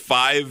believe there's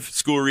 5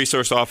 school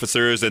resource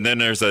officers, and then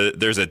there's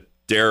a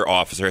DARE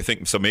officer. I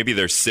think so. Maybe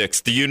there's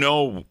 6. Do you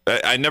know?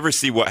 I never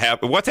see what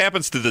happens. What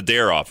happens to the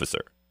DARE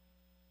officer?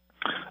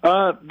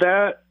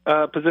 That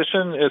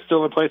position is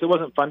still in place. It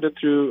wasn't funded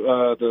through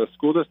the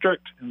school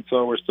district, and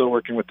so we're still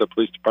working with the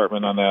police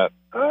department on that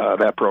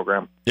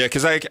program. Yeah,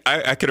 because I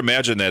could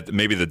imagine that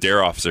maybe the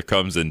DARE officer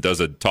comes and does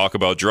a talk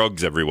about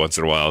drugs every once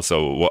in a while.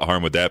 So what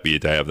harm would that be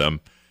to have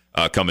them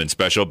come in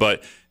special.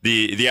 But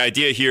the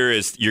idea here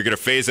is you're going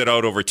to phase it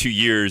out over 2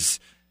 years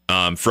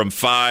from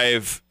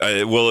 5.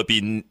 Will it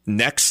be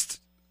next?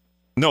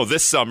 No,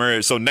 this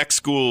summer. So next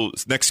school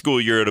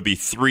year it'll be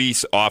 3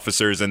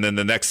 officers, and then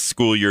the next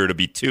school year it'll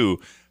be 2.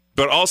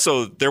 But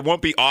also there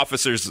won't be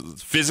officers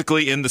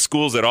physically in the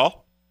schools at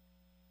all.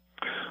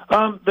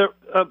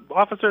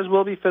 Officers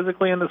will be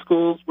physically in the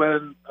schools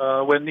when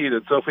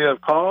needed. So if we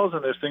have calls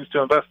and there's things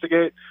to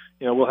investigate,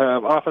 we'll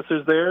have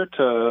officers there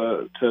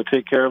to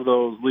take care of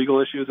those legal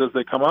issues as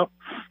they come up.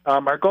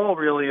 Our goal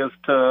really is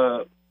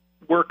to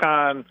work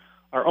on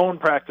our own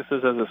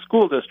practices as a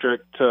school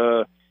district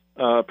to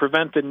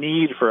prevent the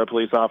need for a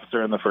police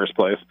officer in the first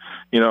place.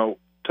 To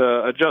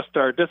adjust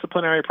our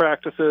disciplinary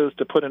practices,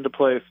 to put into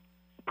place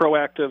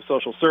proactive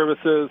social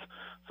services,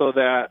 so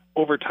that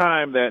over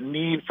time that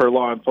need for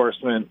law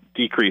enforcement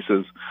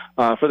decreases.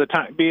 For the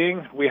time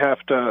being, we have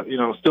to,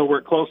 still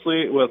work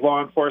closely with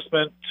law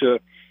enforcement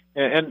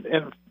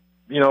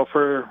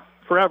for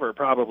forever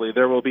probably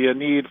there will be a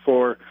need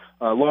for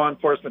law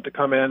enforcement to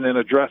come in and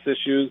address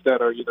issues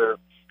that are either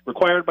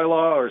required by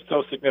law or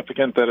so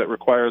significant that it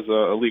requires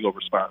a legal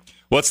response.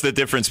 What's the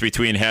difference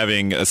between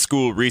having a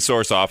school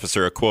resource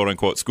officer, a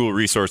quote-unquote school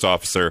resource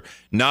officer,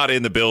 not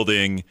in the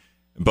building,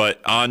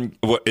 but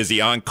is he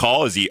on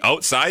call? Is he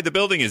outside the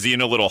building? Is he in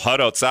a little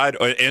hut outside?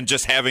 And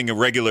just having a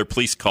regular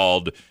police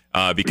called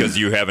because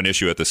you have an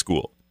issue at the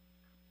school?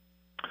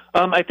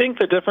 I think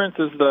the difference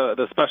is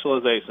the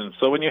specialization.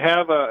 So when you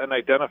have an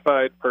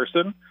identified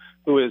person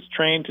who is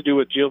trained to do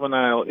with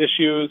juvenile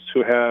issues,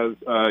 who has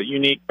a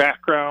unique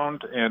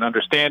background and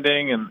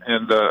understanding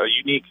and a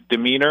unique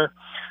demeanor,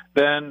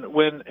 then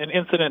when an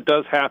incident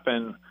does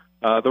happen,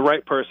 the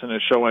right person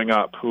is showing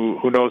up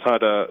who knows how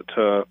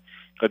to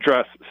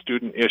address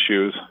student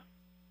issues.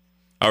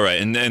 All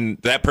right, and then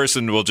that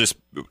person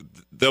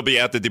they'll be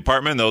at the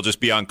department, they'll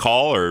just be on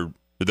call, or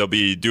they'll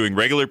be doing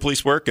regular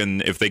police work,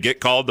 and if they get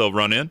called, they'll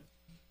run in?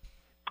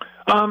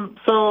 So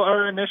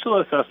our initial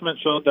assessment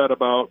showed that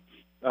about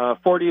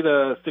 40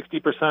 to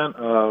 60%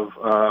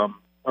 of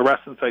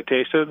arrests and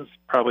citations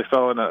probably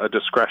fell in a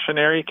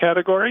discretionary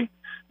category.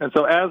 And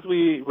so as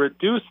we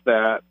reduce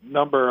that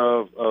number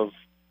of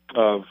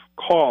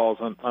calls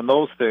on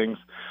those things,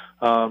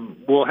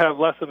 we'll have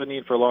less of a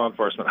need for law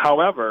enforcement.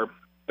 However,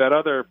 that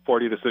other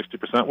 40 to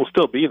 60% will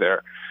still be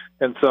there.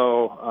 And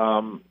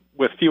so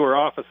with fewer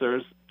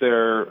officers,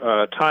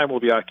 their time will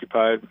be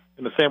occupied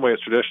in the same way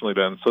it's traditionally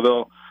been. So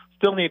they'll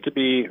still need to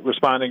be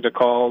responding to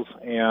calls,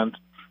 and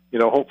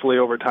hopefully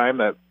over time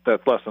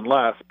that's less and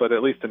less. But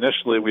at least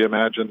initially, we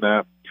imagine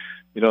that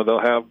they'll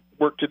have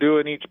work to do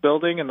in each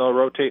building, and they'll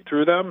rotate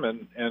through them,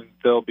 and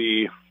they'll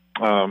be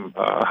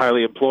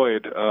highly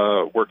employed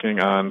working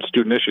on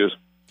student issues.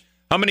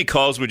 How many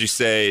calls would you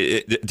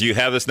say? Do you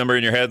have this number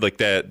in your head, like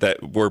that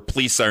where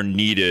police are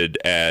needed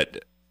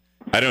at?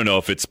 I don't know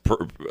if it's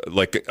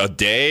like a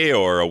day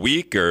or a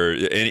week, or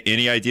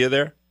any idea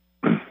there?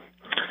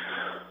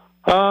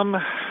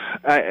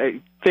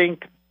 I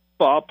think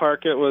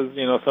ballpark it was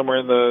somewhere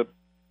in the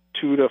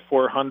 200 to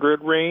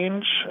 400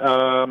 range.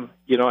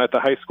 At the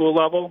high school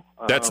level.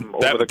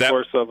 Over the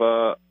course of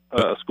a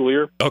school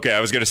year. Okay, I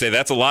was going to say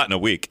that's a lot in a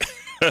week.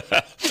 No,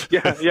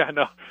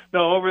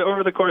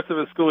 over the course of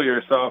a school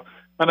year. So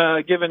on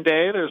a given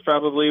day, there's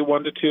probably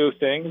 1 to 2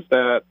 things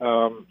that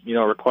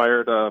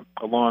required a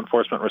law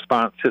enforcement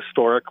response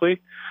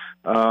historically,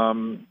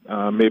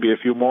 maybe a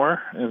few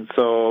more, and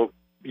so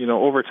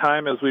over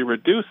time as we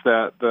reduce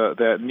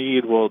that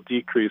need will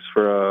decrease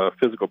for a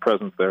physical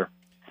presence there.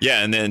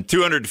 Yeah, and then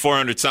 200 to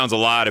 400 sounds a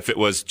lot if it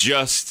was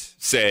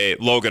just say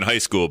Logan High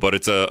School, but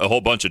it's a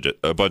whole bunch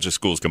of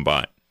schools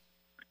combined.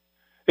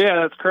 Yeah,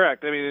 that's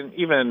correct. I mean,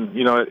 even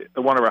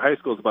one of our high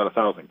schools is about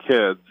 1,000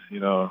 kids.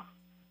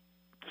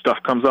 Stuff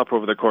comes up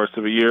over the course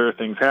of a year.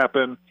 Things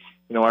happen.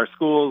 Our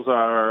schools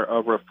are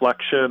a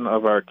reflection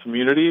of our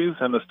communities,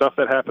 and the stuff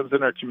that happens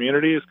in our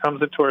communities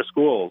comes into our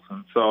schools.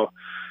 And so,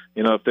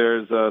 if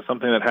there's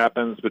something that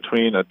happens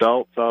between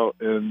adults out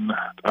in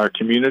our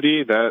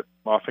community, that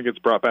often gets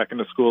brought back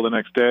into school the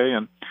next day.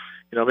 And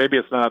maybe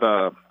it's not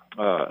a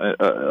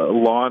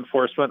law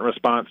enforcement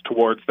response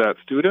towards that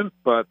student,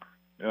 but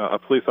a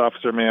police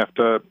officer may have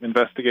to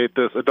investigate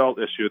this adult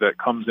issue that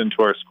comes into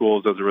our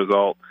schools as a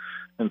result.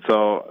 And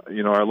so,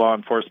 our law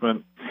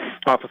enforcement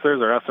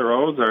officers, our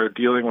SROs, are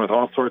dealing with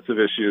all sorts of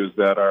issues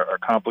that are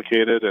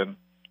complicated and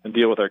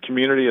deal with our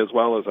community as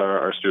well as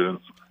our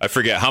students. I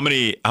forget, how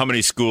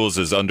many schools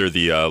is under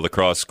the La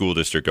Crosse School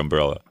District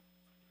umbrella?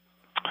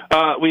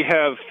 We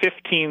have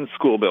 15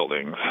 school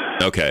buildings.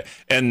 Okay.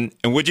 And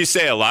would you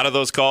say a lot of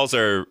those calls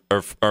are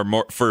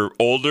more for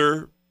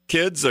older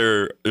kids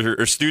or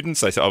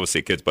students? I always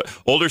say kids, but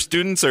older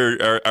students,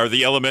 or are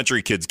the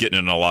elementary kids getting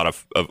in a lot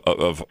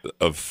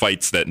of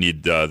fights that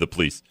need the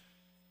police?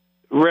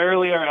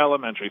 Rarely are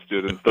elementary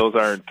students. Those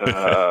aren't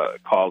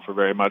called for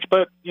very much.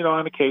 But,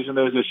 on occasion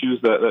there's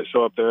issues that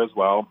show up there as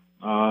well.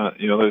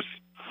 There's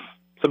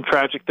some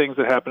tragic things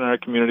that happen in our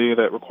community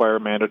that require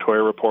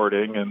mandatory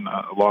reporting, and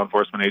a law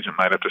enforcement agent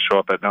might have to show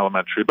up at an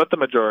elementary, but the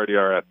majority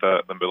are at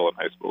the middle and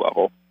high school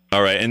level.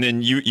 All right, and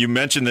then you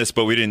mentioned this,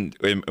 but we didn't.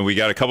 We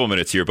got a couple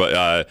minutes here,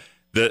 but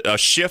a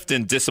shift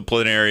in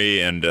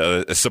disciplinary and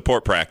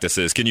support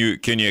practices. Can you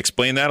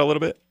explain that a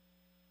little bit?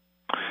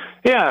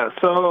 Yeah,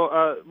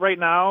 so right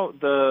now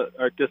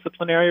our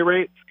disciplinary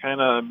rates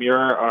kind of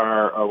mirror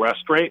our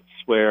arrest rates,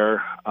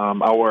 where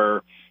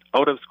our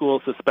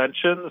out-of-school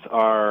suspensions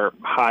are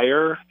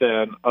higher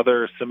than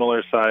other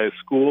similar-sized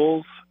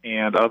schools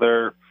and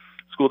other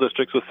school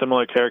districts with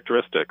similar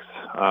characteristics.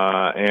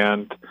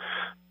 And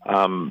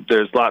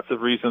there's lots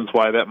of reasons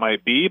why that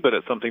might be, but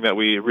it's something that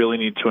we really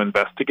need to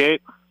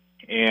investigate.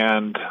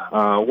 And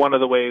one of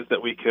the ways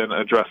that we can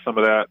address some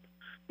of that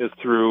is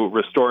through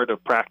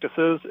restorative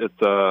practices. It's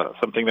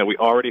something that we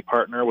already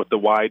partner with the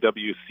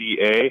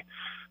YWCA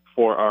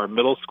for our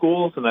middle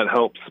schools, and that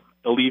helps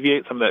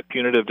alleviate some of that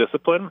punitive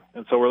discipline.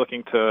 And so we're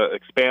looking to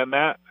expand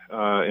that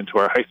into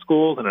our high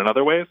schools and in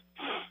other ways,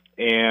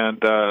 and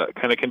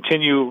kind of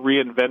continue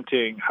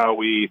reinventing how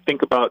we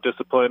think about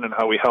discipline and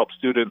how we help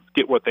students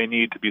get what they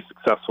need to be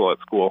successful at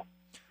school.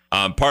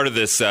 Part of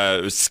this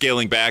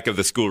scaling back of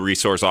the school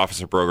resource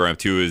officer program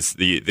too is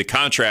the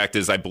contract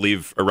is, I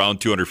believe, around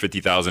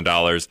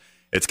 $250,000.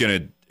 It's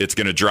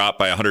gonna drop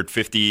by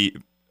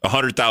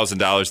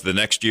 $100,000 the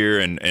next year,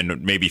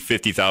 and maybe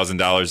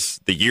 $50,000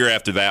 the year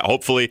after that.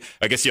 Hopefully,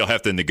 I guess you'll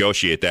have to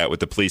negotiate that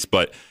with the police.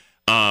 But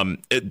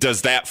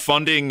does that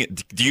funding?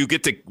 Do you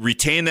get to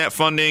retain that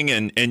funding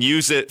and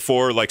use it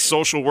for like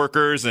social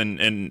workers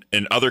and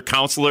other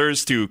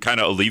counselors to kind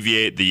of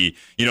alleviate the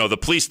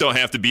police don't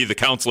have to be the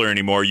counselor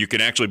anymore. You can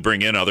actually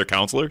bring in other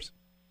counselors?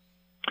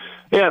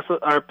 Yeah, so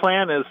our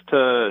plan is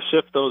to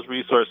shift those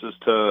resources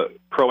to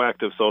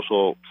proactive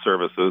social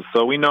services.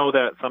 So we know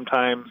that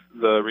sometimes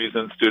the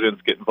reason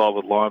students get involved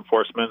with law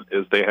enforcement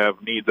is they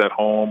have needs at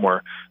home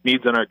or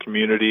needs in our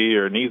community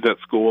or needs at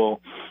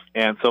school.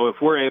 And so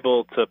if we're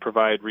able to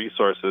provide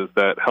resources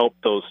that help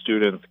those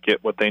students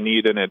get what they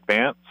need in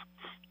advance,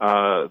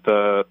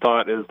 the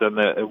thought is then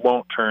that it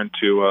won't turn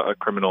to a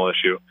criminal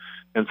issue.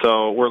 And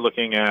so we're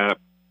looking at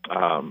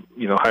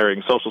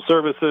hiring social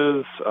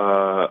services,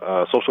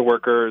 social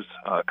workers,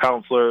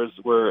 counselors.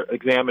 We're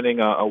examining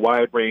a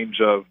wide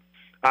range of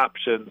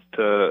options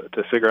to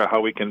figure out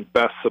how we can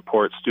best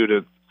support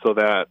students so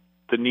that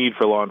the need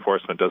for law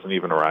enforcement doesn't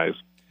even arise.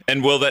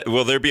 And will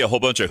there be a whole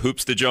bunch of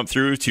hoops to jump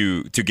through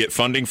to get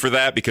funding for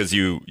that, because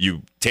you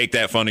take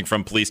that funding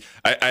from police?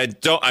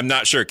 I'm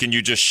not sure. Can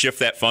you just shift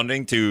that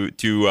funding to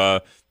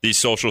these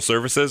social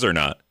services or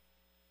not?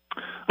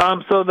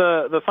 So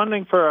the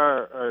funding for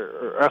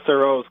our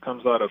SROs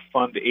comes out of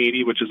Fund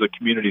 80, which is a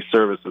community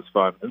services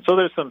fund. And so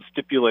there's some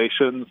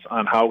stipulations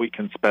on how we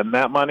can spend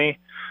that money.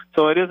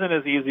 So it isn't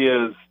as easy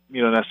as,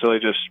 necessarily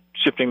just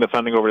shifting the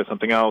funding over to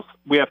something else.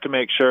 We have to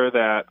make sure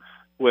that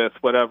with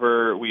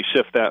whatever we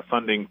shift that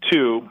funding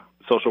to,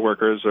 social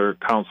workers or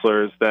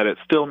counselors, that it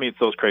still meets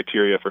those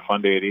criteria for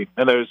Fund 80.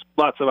 And there's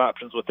lots of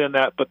options within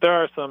that, but there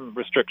are some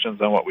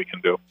restrictions on what we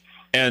can do.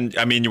 And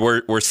I mean,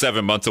 we're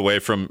 7 months away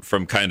from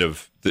kind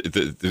of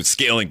the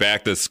scaling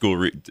back the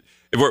school.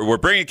 We're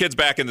bringing kids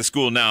back into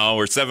school now.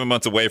 We're 7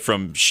 months away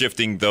from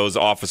shifting those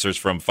officers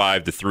from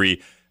 5 to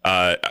 3.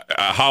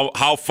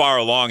 How far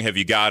along have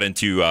you got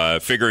into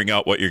figuring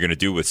out what you're going to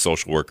do with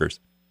social workers?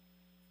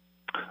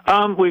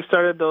 We've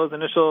started those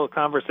initial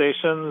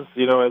conversations,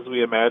 as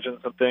we imagine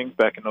some things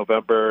back in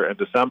November and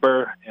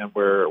December, and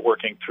we're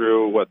working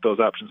through what those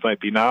options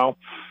might be now.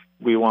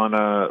 We want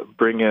to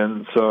bring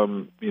in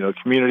some,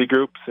 community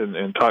groups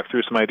and talk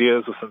through some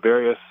ideas with some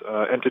various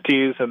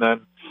entities. And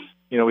then,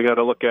 we got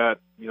to look at,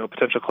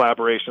 potential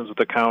collaborations with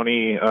the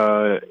county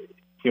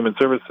human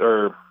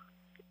services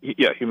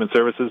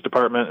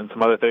department and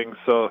some other things.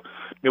 So,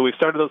 we've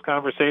started those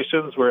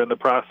conversations. We're in the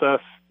process.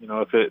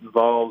 If it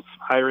involves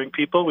hiring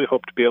people, we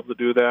hope to be able to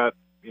do that,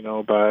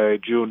 by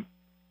June.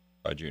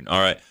 By June. All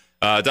right.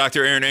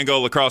 Dr. Aaron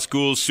Engel, Crosse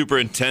Schools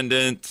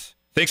Superintendent.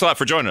 Thanks a lot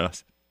for joining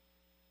us.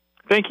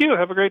 Thank you.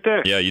 Have a great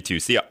day. Yeah, you too.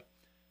 See ya.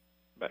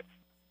 Bye.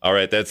 All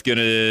right, that's going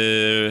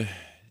to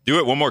do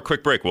it. One more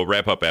quick break. We'll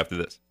wrap up after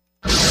this.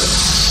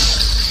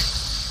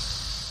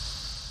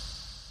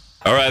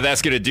 All right,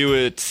 that's going to do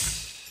it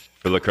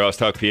for La Crosse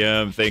Talk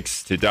PM.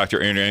 Thanks to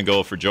Dr. Aaron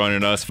Engel for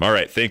joining us. All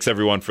right, thanks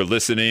everyone for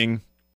listening.